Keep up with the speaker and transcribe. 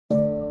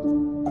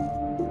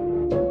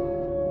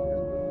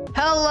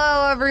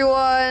Hello,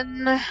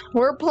 everyone.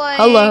 We're playing.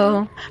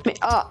 Hello.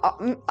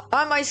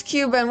 I'm Ice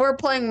Cube, and we're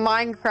playing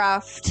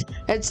Minecraft.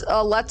 It's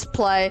a Let's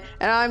Play,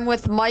 and I'm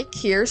with Mike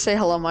here. Say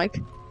hello,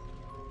 Mike.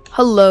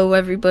 Hello,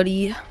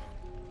 everybody.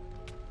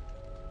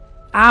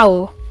 Ow.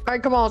 All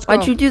right, come on, let's go.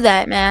 Why'd you do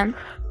that, man?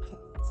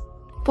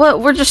 What?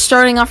 We're just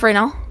starting off right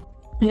now?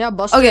 Yeah,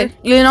 Buster. Okay,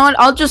 you know what?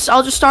 I'll just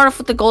start off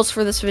with the goals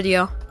for this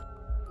video.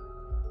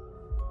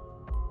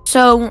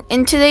 So,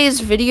 in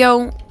today's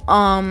video,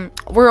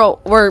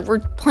 we're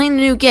playing a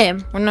new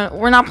game.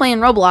 We're not playing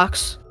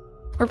Roblox.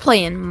 We're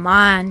playing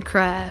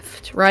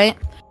Minecraft, right?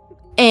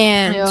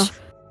 And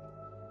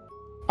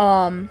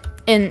yeah.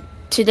 In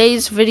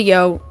today's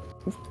video,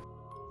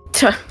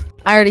 I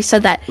already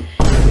said that.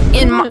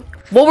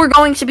 What we're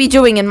going to be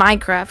doing in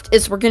Minecraft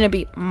is we're going to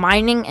be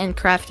mining and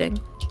crafting.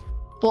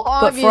 Well,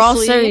 but for all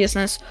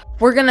seriousness,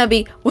 we're gonna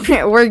be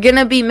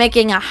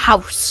making a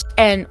house,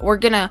 and we're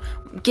gonna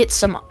get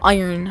some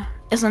iron.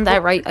 Isn't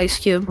that right, Ice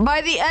Cube?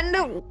 By the end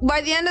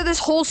of this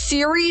whole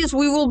series,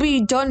 we will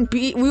be done.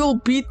 We will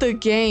beat the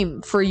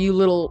game for you,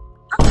 little.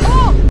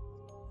 Oh!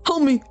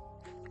 Help me!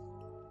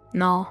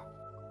 No.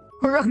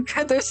 We're gonna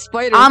get those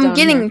spiders. I'm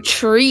getting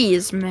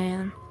trees,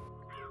 man.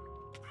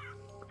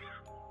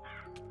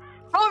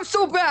 Oh, I'm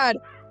so bad.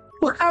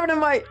 What happened to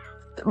my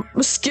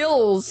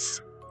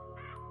skills?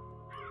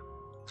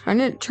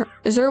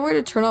 Is there a way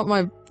to turn up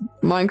my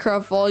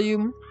Minecraft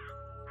volume?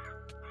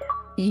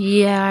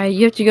 Yeah,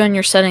 you have to go in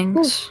your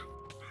settings.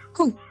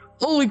 Oh,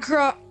 holy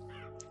crap!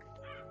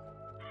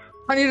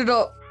 I need it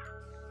up.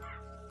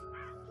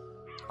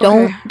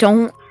 Do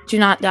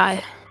not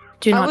die.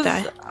 Do not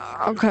die.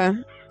 Okay.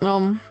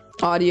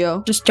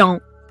 Audio. Just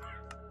don't.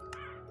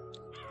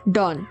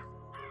 Done.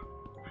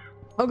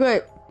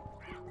 Okay.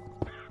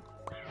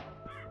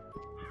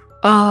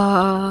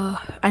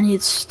 I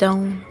need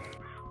stone.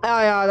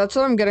 Yeah, that's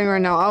what I'm getting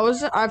right now.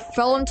 I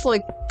fell into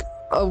like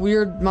a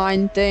weird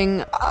mind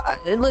thing.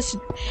 Listen,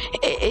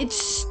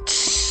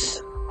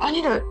 I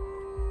need a.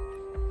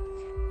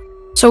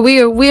 So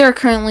we are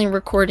currently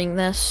recording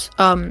this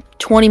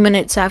 20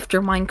 minutes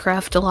after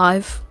Minecraft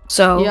Alive.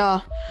 So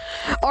yeah,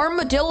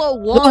 Armadillo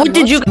won. What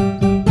did you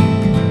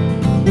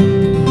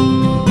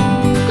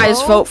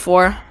guys vote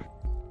for?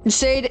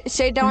 Say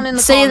down in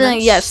the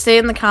comments. Say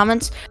in the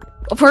comments.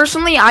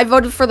 Personally, I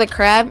voted for the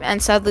crab,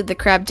 and sadly, the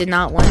crab did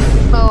not win.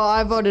 Oh,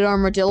 I voted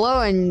Armadillo,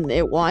 and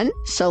it won.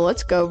 So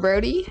let's go,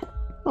 Brody.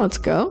 Let's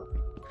go.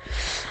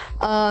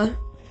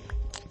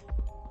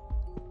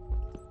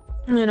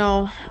 You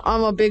know,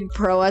 I'm a big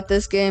pro at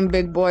this game,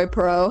 big boy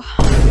pro,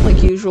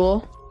 like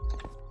usual.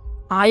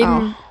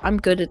 I'm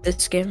good at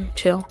this game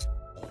too.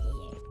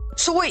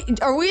 So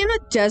wait, are we in a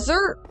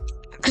desert?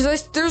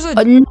 Because there's a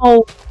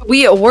no,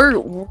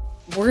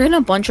 we're in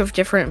a bunch of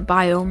different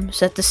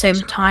biomes at the same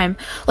time.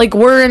 Like,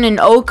 we're in an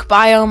oak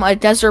biome, a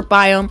desert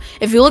biome.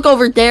 If you look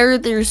over there,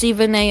 there's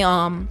even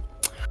a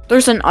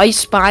there's an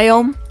ice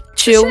biome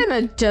too. This isn't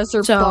a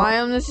desert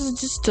biome. This is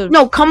just a.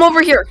 No, come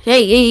over here.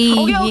 Hey,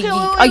 Okay,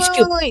 Ice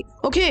Cube. wait.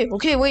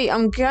 Okay, wait.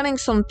 I'm getting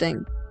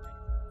something.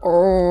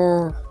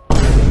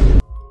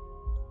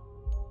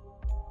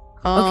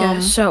 Okay,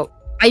 so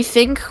I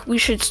think we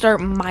should start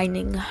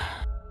mining.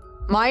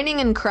 Mining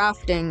and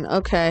crafting.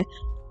 Okay.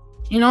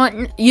 You know what?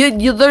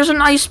 There's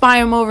an ice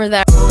biome over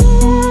there.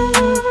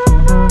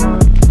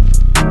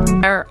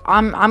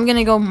 I'm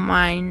gonna go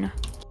mine.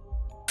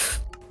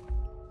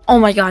 Oh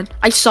my god,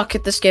 I suck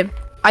at this game.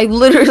 I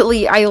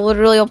literally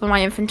opened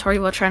my inventory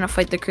while trying to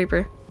fight the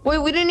creeper. Wait,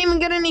 we didn't even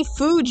get any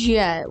food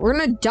yet. We're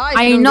gonna die.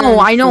 I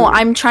know.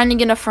 I'm trying to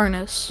get a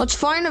furnace. Let's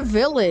find a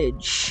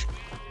village.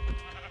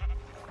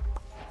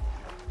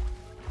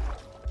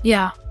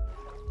 Yeah.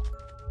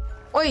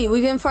 Wait, we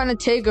can find a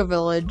Tega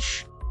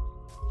village.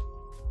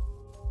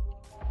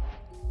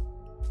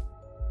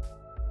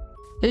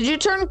 Did you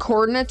turn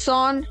coordinates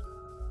on?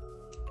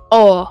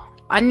 Oh,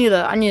 I need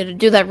to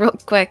do that real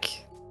quick.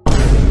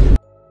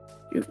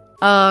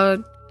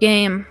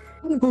 Game.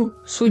 Ooh,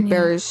 sweet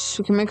berries.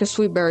 We can make a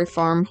sweet berry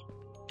farm.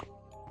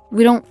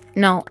 We don't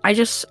know. I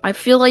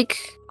feel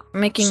like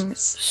making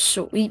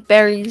sweet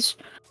berries.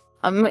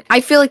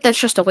 I feel like that's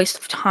just a waste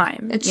of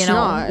time. It's you know,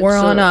 not.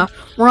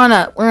 We're on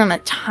a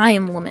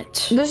time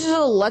limit. This is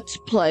a let's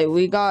play.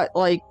 We got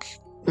like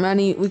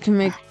we can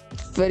make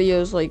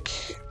videos like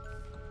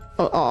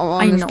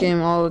on this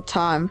game all the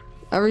time.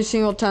 Every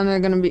single time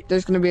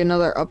there's gonna be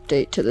another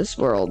update to this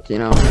world, you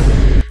know.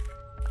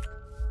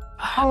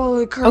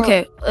 Holy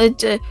crap.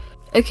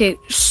 Okay,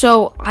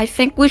 so I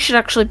think we should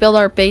actually build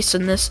our base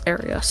in this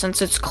area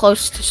since it's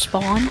close to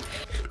spawn.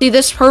 See,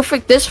 this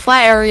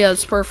flat area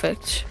is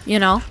perfect, you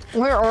know?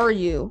 Where are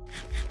you?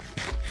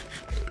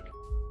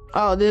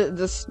 Oh,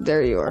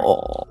 there you are.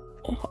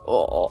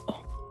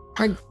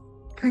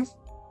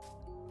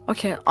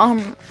 Okay,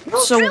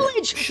 so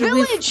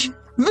village!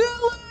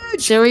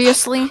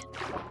 Seriously?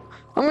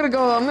 I'm gonna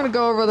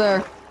go over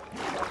there.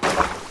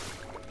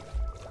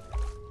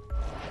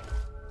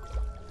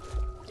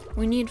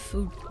 We need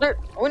food.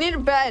 We need a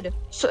bed.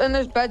 And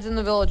there's beds in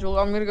the village.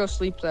 I'm gonna go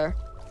sleep there.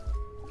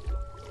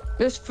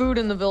 There's food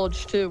in the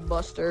village too,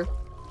 Buster.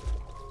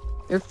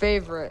 Your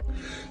favorite.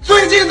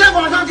 最近在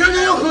网上看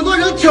见有很多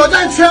人挑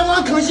战全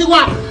网啃西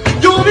瓜，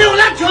有没有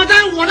来挑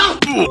战我的？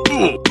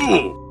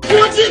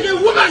国际给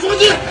500手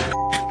机。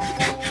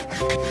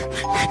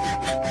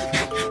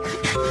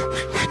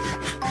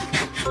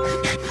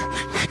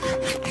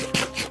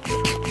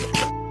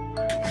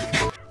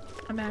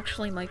I'm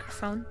actually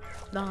microphone,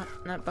 not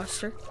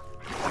Buster.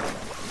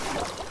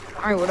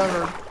 Alright,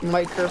 whatever.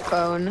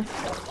 Microphone.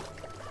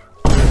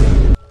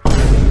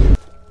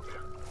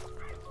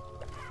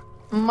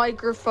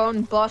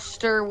 Microphone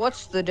Buster,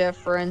 what's the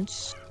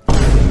difference?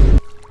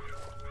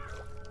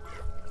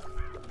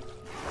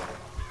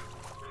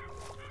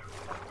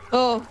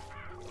 Oh.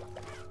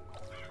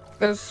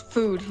 There's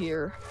food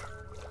here.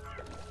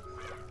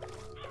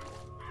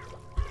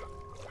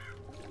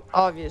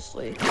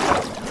 Obviously.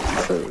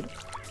 Food.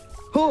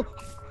 Oh!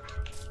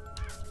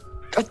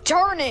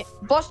 Darn it!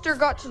 Buster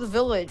got to the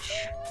village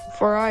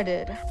before I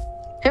did.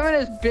 Him and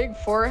his big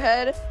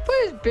forehead. Put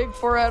his big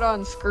forehead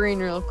on screen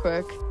real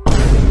quick.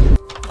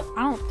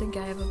 I don't think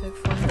I have a big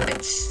forehead.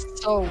 It's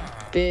so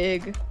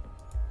big.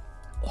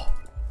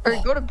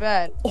 Alright, go to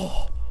bed.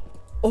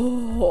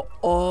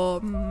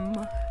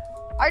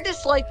 I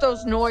dislike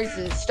those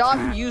noises. Stop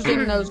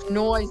using those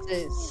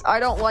noises. I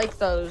don't like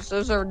those.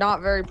 Those are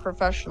not very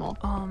professional.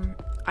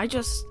 I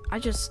just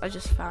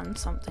found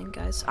something,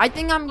 guys. I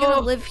think I'm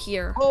gonna live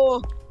here.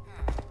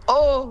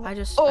 I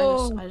just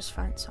found something. Just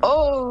found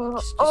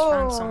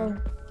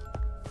something.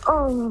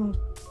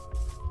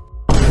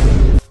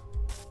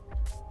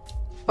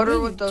 What are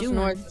with those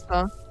noises,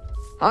 huh?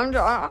 I don't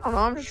know,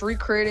 I'm just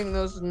recreating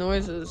those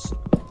noises.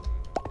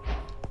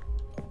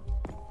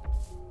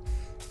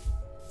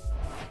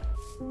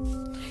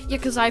 Yeah,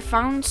 because I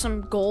found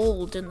some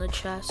gold in the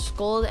chest.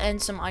 Gold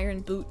and some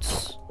iron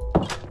boots.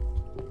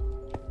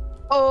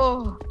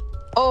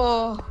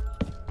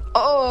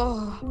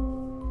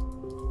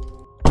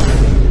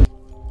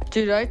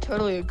 Dude, I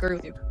totally agree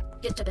with you.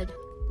 Get to bed.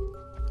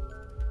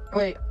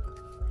 Wait.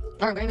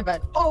 I'm getting to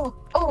bed. Oh,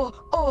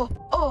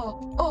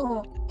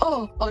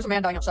 there's a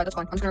man dying outside. That's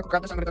fine. I'm just gonna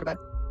grab this. I'm gonna go to bed.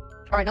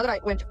 Alright, now that I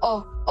went.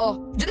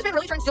 Did this man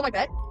really try and steal my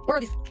bed? Where are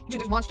these?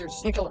 Dude, there's monsters.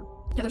 You need to kill them.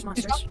 Yeah, there's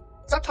monsters.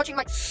 Stop touching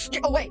my.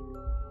 Get away.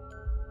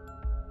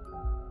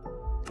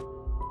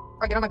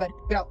 Alright, get on my bed.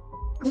 Get out.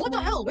 What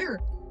the hell? Where?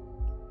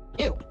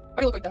 Ew. Why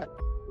do you look like that?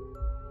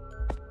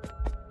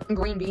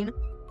 Green bean.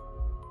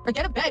 Alright,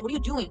 get a bed. What are you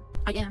doing?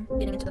 I am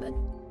getting into the bed.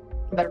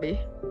 Better be.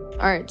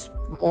 Alright, it's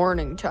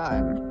morning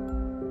time.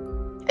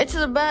 It's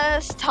the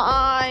best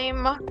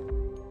time.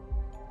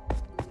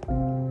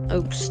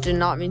 Oops, did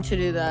not mean to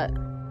do that.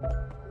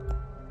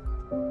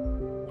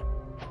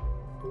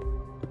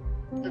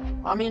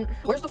 I mean,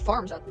 where's the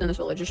farms at in this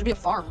village? There should be a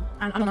farm.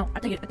 I don't know. I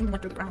think it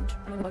went through the ground.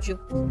 I don't know about you.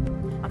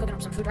 I'm cooking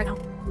up some food right now.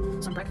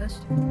 Some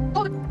breakfast.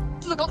 Oh, this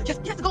is the golden.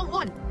 Yes, the golden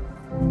one.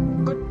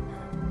 Good.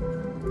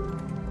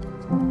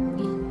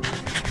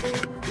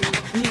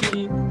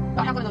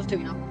 I have one of those too,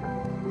 you know.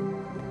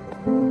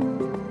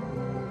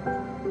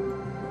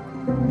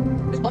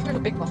 This Buster's a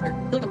big Buster.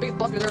 He's like the biggest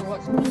Buster there ever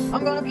was.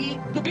 I'm gonna be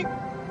the big.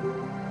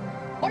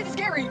 Why is it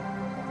scary?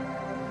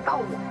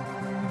 Ow.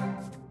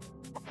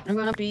 I'm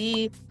gonna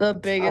be the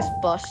biggest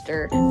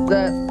Buster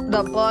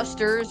the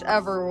Busters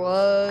ever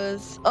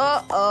was.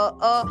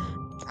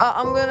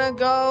 I'm gonna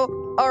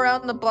go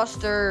around the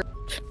Buster.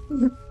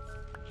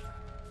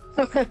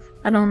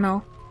 I don't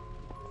know.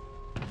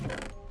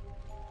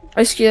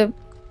 Ice Cube.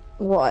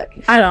 What?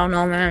 I don't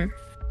know, man.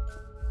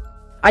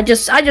 I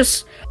just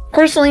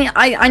personally,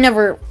 I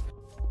never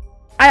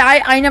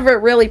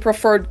really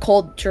preferred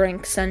cold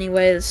drinks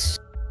anyways.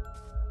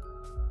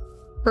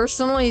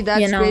 Personally,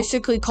 that's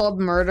basically called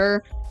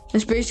murder.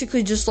 It's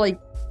basically just like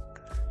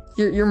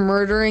you're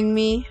murdering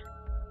me.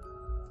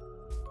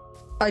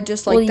 I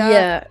just like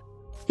that.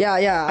 Yeah.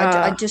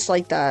 I just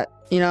like that.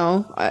 You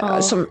know, I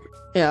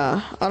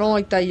don't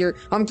like that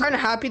I'm kind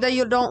of happy that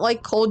you don't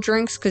like cold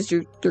drinks because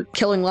you're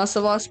killing less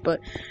of us,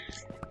 but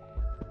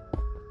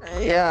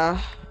yeah,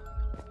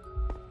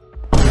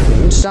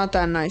 it's not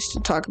that nice to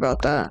talk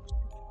about that.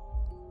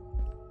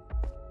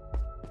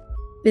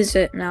 Is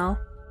it now?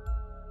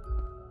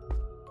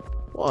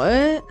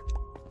 What?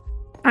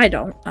 I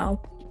don't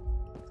know.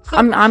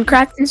 I'm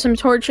crafting some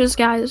torches,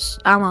 guys.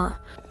 I'm gonna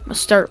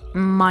start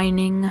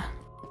mining.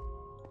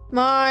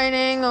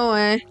 Mining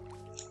away.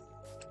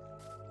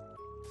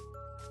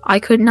 I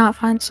could not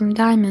find some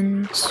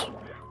diamonds.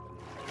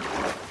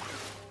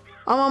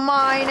 I'm a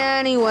mine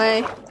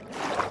anyway.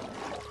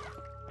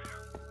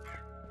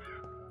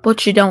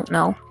 But you don't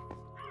know.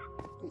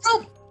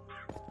 No!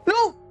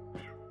 No!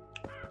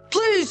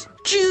 Please!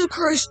 Jesus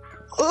Christ!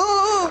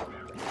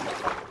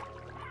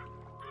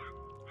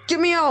 Get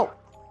me out!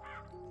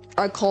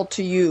 I call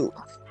to you,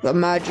 the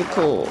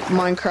magical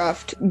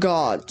Minecraft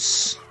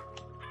gods.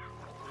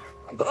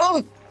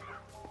 Oh!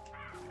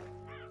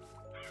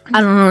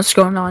 I don't know what's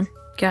going on,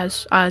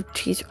 guys.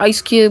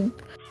 Ice Cube.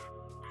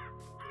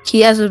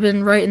 He hasn't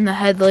been right in the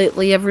head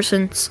lately ever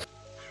since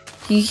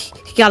he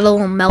got a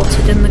little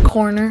melted in the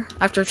corner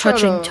after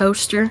touching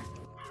Toaster.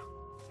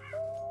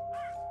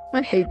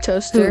 I hate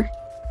Toaster.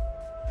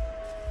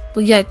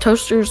 But yeah,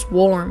 toaster's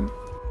warm.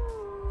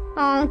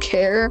 I don't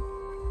care.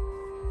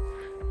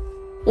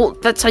 Well,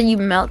 that's how you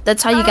melt.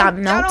 That's how you got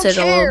melted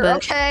a little bit.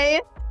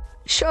 Okay.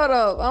 Shut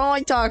up. I don't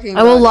like talking.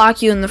 I will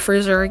lock you in the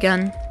freezer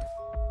again.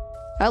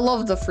 I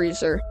love the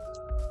freezer.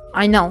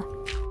 I know,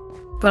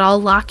 but I'll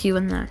lock you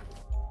in there.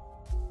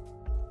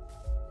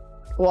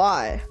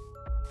 Why?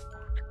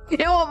 You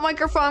know what,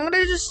 microphone? I'm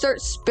gonna just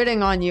start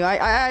spitting on you.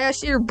 I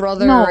see your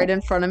brother right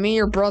in front of me.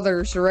 Your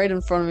brother's right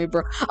in front of me,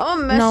 bro.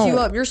 I'm gonna mess you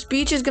up. Your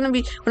speech is gonna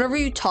be, whenever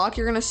you talk,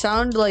 you're gonna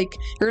sound like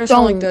this.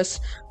 Guys,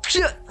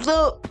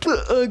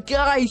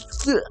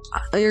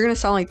 you're gonna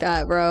sound like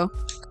that, bro.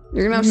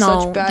 You're gonna have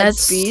such bad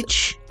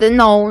speech.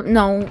 No.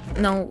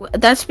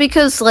 That's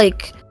because,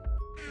 like,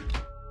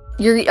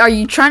 are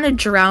you trying to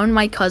drown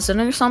my cousin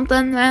or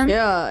something, man?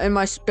 Yeah, in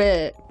my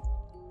spit.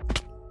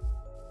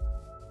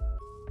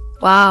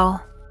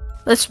 Wow.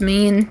 That's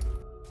mean.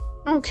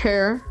 I don't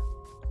care.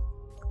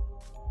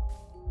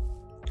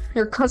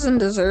 Your cousin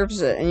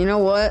deserves it, and you know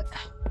what?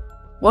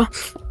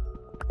 What?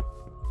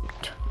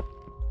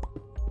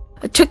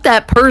 I took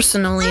that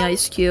personally,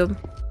 Ice Cube.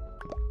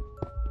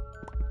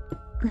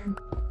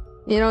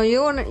 You know,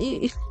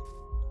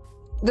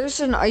 there's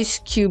an ice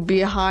cube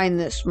behind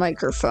this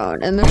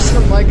microphone, and there's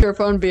a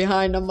microphone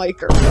behind a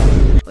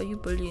microphone. Oh, you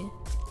bully.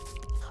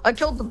 I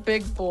killed the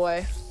big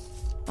boy.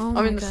 Oh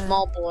I mean, the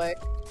small boy.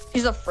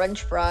 He's a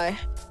French fry.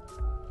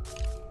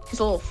 He's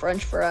a little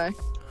French fry.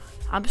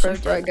 I'm so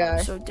dead.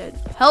 I'm so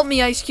dead. Help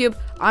me, Ice Cube.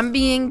 I'm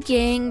being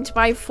ganged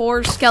by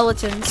 4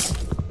 skeletons.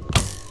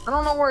 I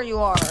don't know where you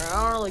are.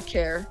 I don't really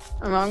care.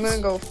 I'm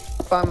gonna go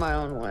find my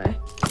own way.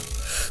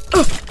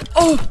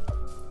 Oh!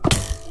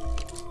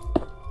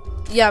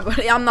 Yeah, but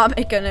I'm not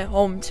making it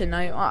home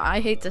tonight.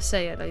 I hate to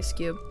say it, Ice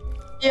Cube.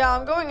 Yeah,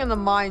 I'm going in the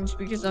mines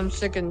because I'm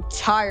sick and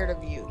tired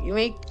of you. You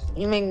make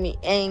me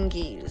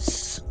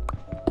angies.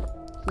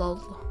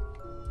 Lol.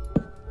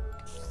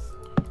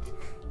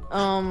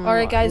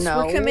 Alright guys,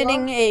 we're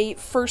committing a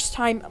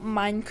first-time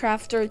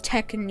Minecrafter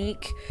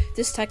technique.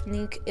 This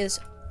technique is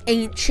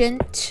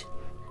ancient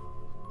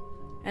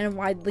and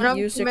widely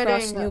used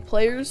across new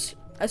players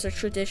as a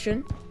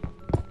tradition.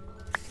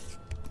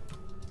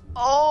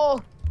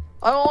 Oh,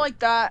 I don't like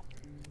that.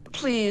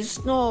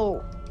 Please,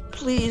 no.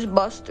 Please,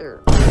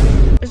 Buster.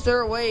 Is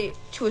there a way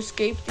to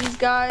escape these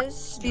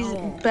guys? These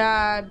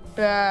bad.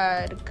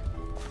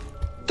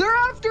 They're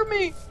after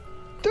me!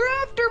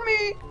 They're after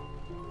me!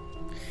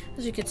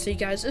 As you can see,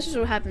 guys, this is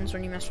what happens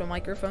when you mess with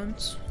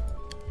microphones.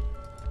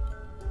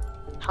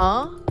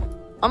 Huh?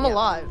 I'm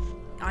alive.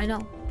 I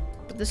know,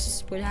 but this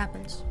is what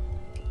happens.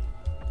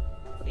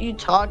 What are you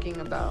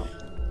talking about?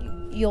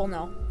 You'll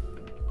know.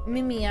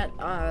 Meet me at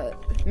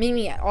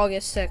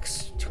August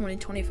 6th,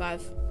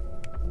 2025.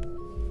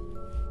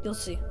 You'll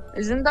see.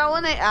 Isn't that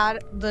when they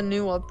add the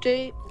new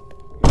update?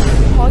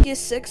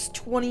 August 6th,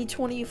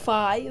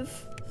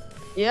 2025.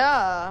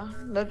 Yeah,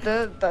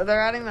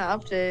 they're adding the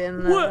update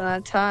in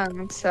that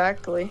time,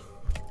 exactly.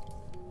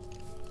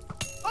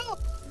 Oh!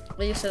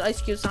 Like you said,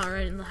 Ice Cube's not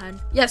right in the head.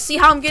 Yeah, see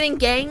how I'm getting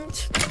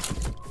ganged?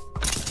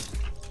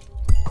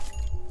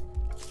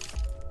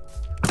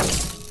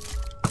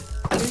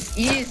 This is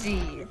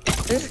easy.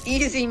 This is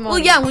easy money. Well,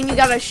 yeah, when you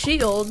got a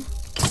shield.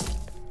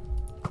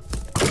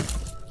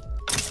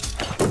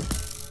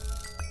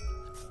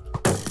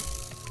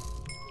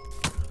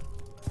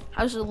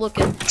 How's it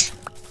looking?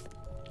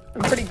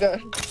 I'm pretty good.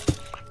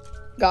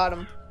 Got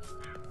him.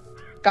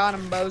 Got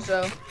him,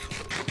 bozo.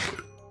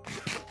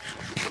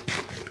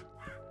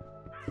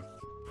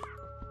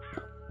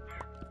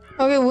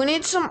 Okay, we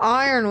need some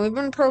iron. We've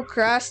been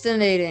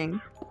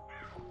procrastinating.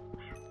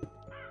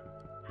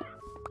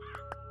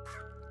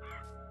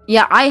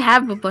 Yeah, I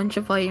have a bunch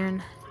of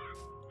iron.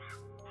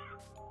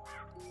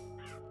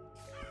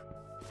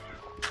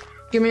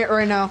 Give me it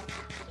right now.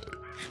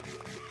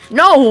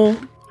 No!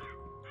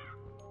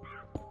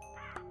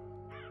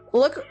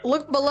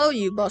 Look below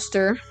you,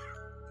 Buster.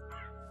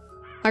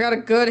 I got a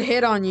good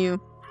hit on you.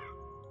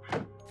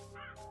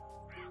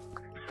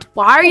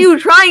 Why are you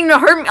trying to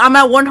hurt me? I'm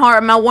at 1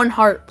 heart. I'm at 1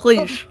 heart,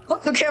 please.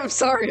 Okay, I'm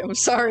sorry.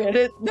 I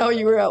didn't know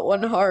you were at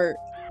 1 heart.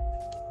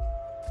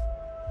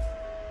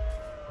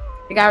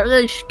 I got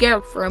really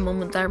scared for a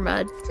moment there,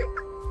 man.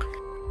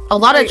 A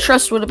lot of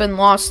trust would have been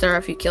lost there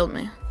if you killed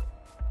me.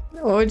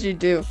 What would you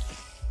do?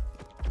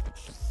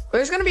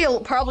 There's gonna be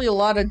probably a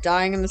lot of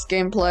dying in this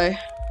gameplay.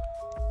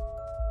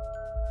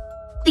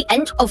 The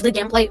end of the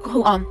gameplay,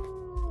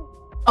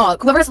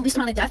 whoever has the least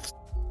amount of deaths.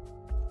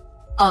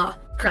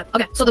 Crap.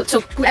 Okay, so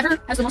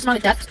whoever has the most amount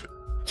of deaths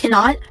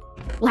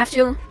will have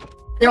to.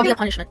 There'll be a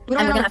punishment, and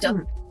we're gonna have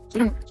to.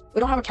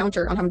 We don't have a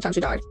counter on how many times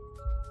we died.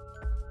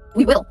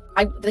 We will.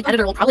 The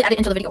editor will probably add it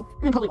into the video.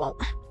 Probably won't.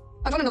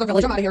 I found another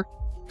village. I'm out of here.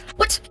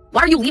 What?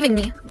 Why are you leaving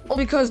me? Well,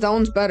 because that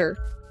one's better.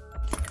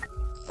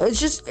 It's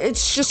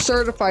just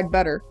certified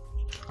better.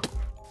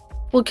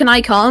 Well, can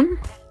I come?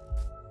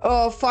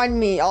 Find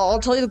me. I'll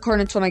tell you the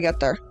coordinates when I get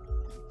there.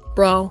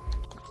 Bro.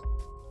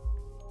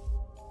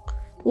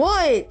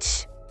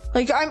 What?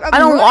 Like I'm I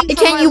don't. Why running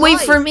for can't my you wait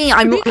life. for me?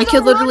 I Because could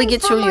I'm literally running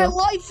get for to my you.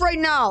 life right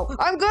now.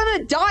 I'm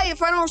gonna die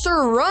if I don't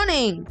start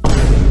running.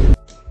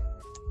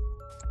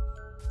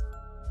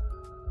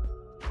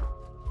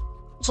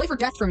 It's life or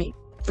death for me.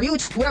 For you,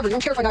 it's whatever. You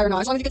don't care if I die or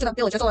not. As long as you get to that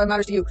village, that's all that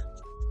matters to you.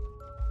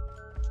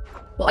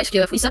 Well, Ice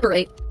Cube, if we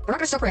separate. We're not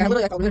gonna separate. I'm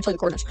gonna tell you the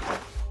coordinates.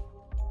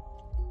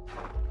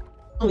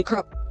 Holy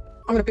crap.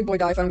 I'm gonna big boy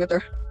die if I don't get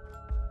there.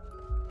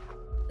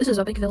 This is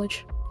a big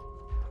village.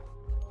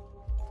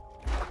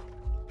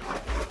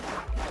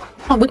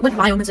 Oh, what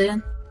biome is it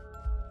in?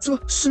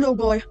 Snow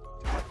boy.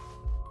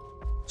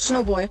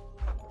 Snow boy.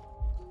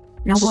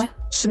 No boy.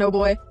 Snow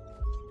boy.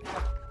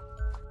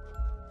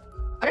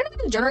 I didn't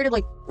know it generated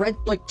like red,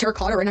 like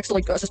terracotta right next to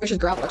like suspicious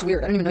gravel. That's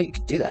weird. I didn't even know you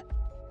could do that.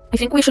 I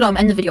think we should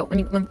end the video when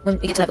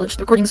we get to that village.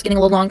 The recording's getting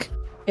a little long.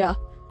 Yeah.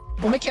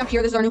 We'll make camp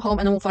here. This is our new home,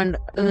 and then we'll find.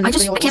 And then I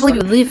can't believe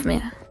you leave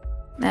me,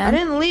 man. I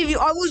didn't leave you.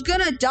 I was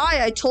gonna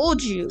die. I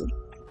told you.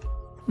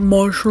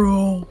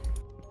 Mushroom.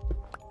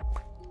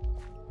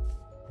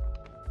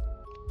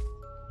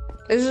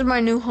 This is my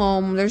new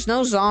home. There's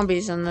no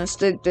zombies in this.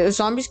 The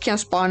zombies can't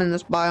spawn in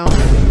this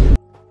biome.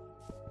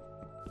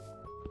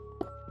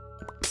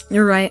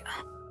 You're right.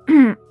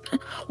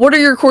 What are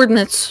your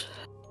coordinates?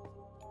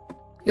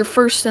 Your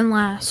first and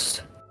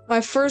last.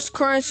 My first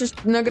coordinates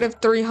is negative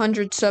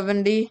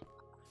 370.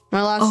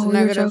 My last is you're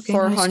negative joking,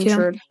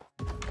 400.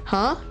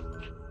 Huh?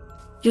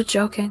 You're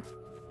joking.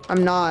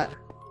 I'm not.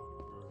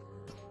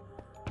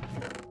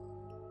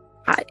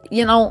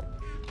 You know,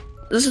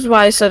 this is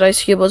why I said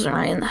Ice Cube wasn't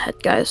right in the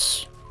head,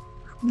 guys.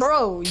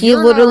 Bro, He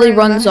literally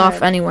runs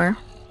off anywhere.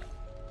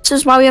 This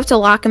is why we have to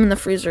lock him in the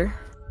freezer.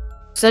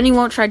 So then he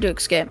won't try to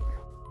escape.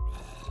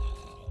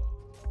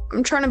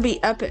 I'm trying to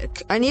be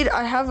epic. I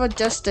have a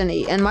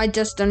destiny, and my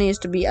destiny is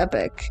to be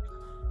epic.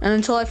 And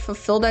until I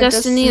fulfill that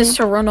destiny is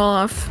to run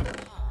off.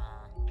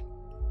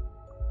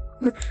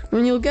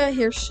 When you'll get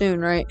here soon,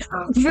 right?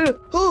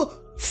 Oh,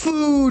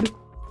 food!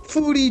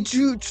 Foodie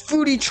juice,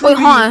 foodie treat. Wait,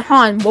 hold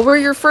on. What were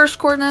your first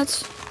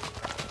coordinates?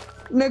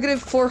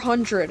 Negative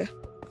 400.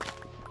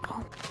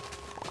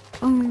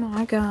 Oh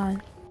my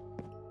god.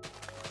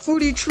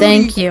 Foodie treat.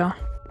 Thank you.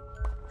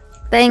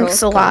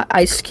 Thanks a lot,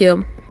 Ice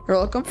Cube. You're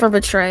welcome. For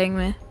betraying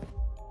me.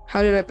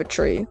 How did I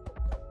betray you?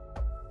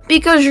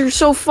 Because you're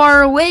so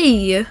far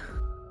away.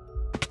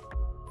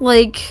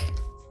 Like,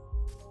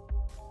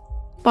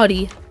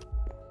 buddy.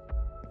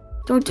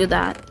 Don't do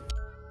that.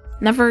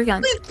 Never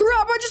again. Holy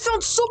crap, I just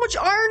found so much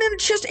iron in a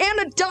chest and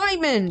a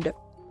diamond!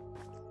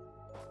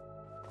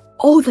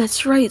 Oh,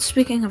 that's right.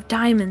 Speaking of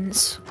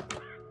diamonds.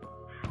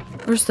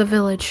 Where's the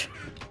village?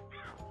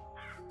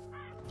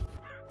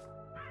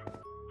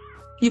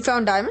 You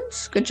found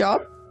diamonds? Good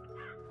job.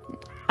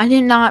 I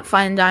did not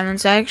find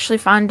diamonds. I actually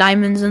found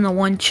diamonds in the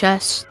one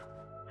chest.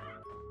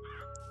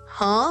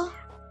 Huh?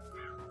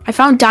 I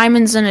found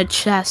diamonds in a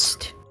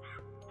chest.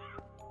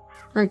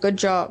 Alright, good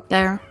job.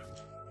 There.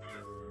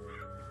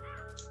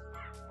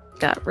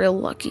 Got real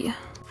lucky.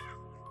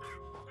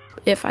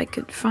 If I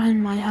could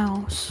find my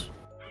house.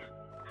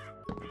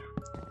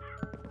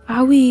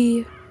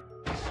 Owie.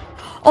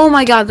 Oh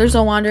my god, there's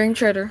a wandering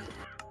trader.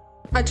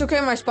 It's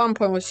okay, my spawn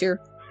point was here.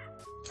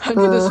 I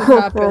knew this would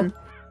happen.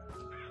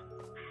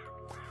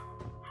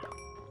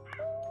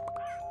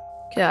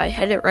 Okay, I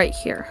had it right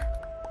here.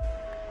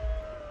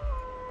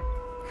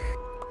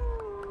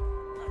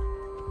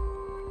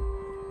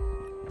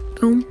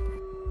 Boom.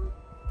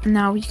 And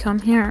now we come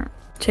here.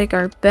 Take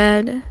our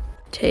bed.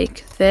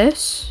 Take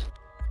this.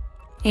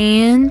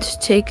 And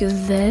take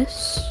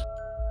this.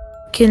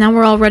 Okay, now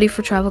we're all ready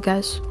for travel,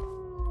 guys.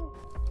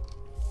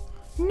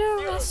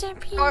 No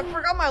recipe. Oh, I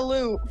forgot my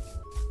loot.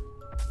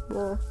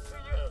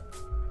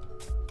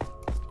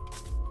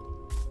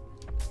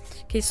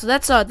 Okay, so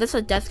that's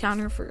a death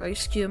counter for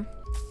Ice Cube.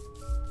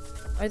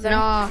 Right there.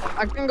 Nah,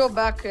 I can go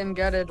back and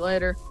get it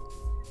later.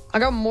 I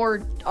got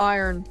more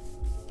iron.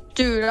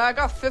 Dude, I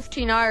got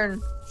 15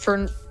 iron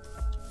from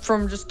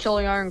just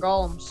killing iron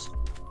golems.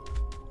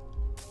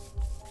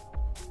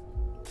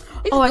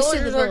 These I see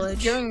the villagers are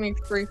village. giving me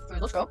free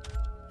food. Let's go.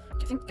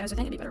 I think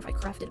it'd be better if I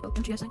crafted a boat,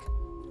 don't you guys think?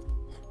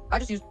 I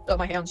just used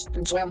my hands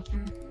and swam.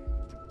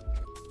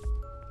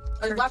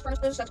 There's blast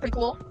furnaces, that's pretty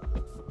cool.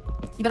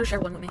 You better share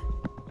one with me.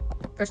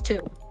 There's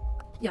 2.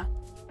 Yeah.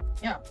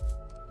 Yeah.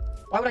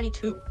 Why would I need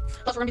 2?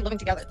 Plus, we're gonna be living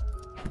together.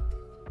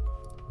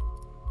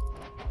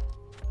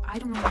 I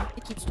don't know.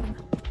 It keeps doing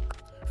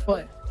that.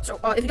 What? So,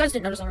 if you guys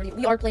didn't notice already,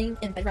 we are playing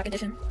in Bedrock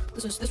Edition.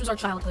 This was our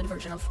childhood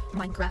version of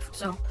Minecraft.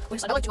 So we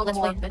decided to let's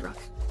play in Bedrock.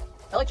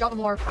 I like Java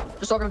more,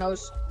 just so everyone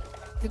knows.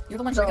 You're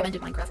the one who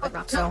recommended Minecraft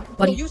Bedrock, so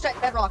buddy. You said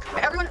Bedrock.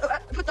 Everyone,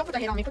 don't put the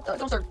hate on me.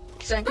 Don't start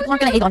saying. People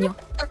aren't gonna hate on you.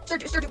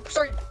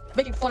 Start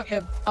making fun of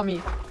him on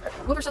me.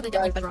 Whoever said they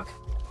didn't like Bedrock?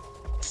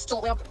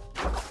 Salt lamp.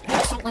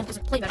 Salt Lamp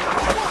doesn't play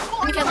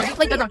Bedrock. You can't. You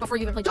played Bedrock before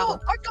you even played Java.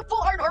 I got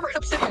full iron armor and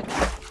obsidian.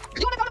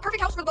 You wanna found a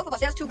perfect house for both of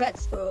us? It has 2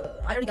 beds. I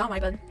already got my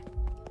bed.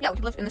 Yeah, we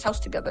can live in this house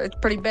together. It's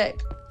pretty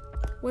big.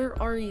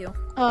 Where are you?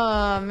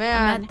 Man. I'm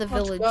at the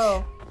village. Let's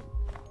go.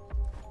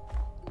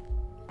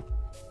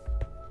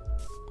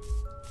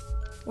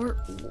 We're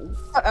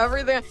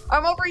everything.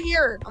 I'm over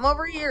here. I'm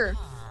over here.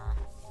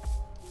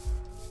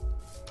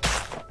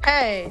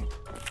 Hey.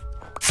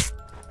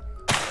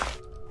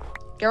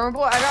 Gamer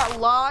boy, I got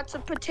lots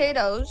of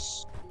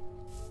potatoes.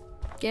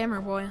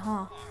 gamer boy,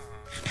 huh?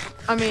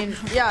 I mean,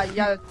 yeah,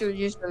 that's your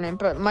username,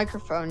 but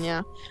microphone,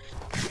 yeah.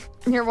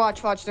 Here,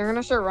 watch. They're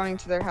gonna start running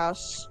to their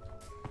house.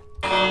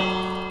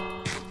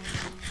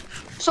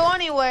 So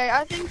anyway,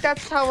 I think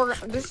that's how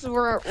this is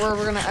where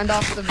we're gonna end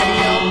off the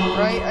video,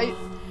 right?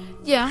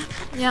 Yeah,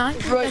 I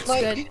think right,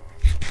 that's good.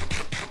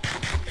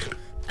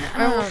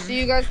 And we'll see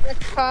you guys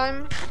next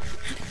time.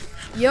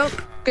 Yep.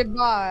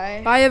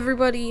 Goodbye. Bye,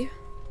 everybody.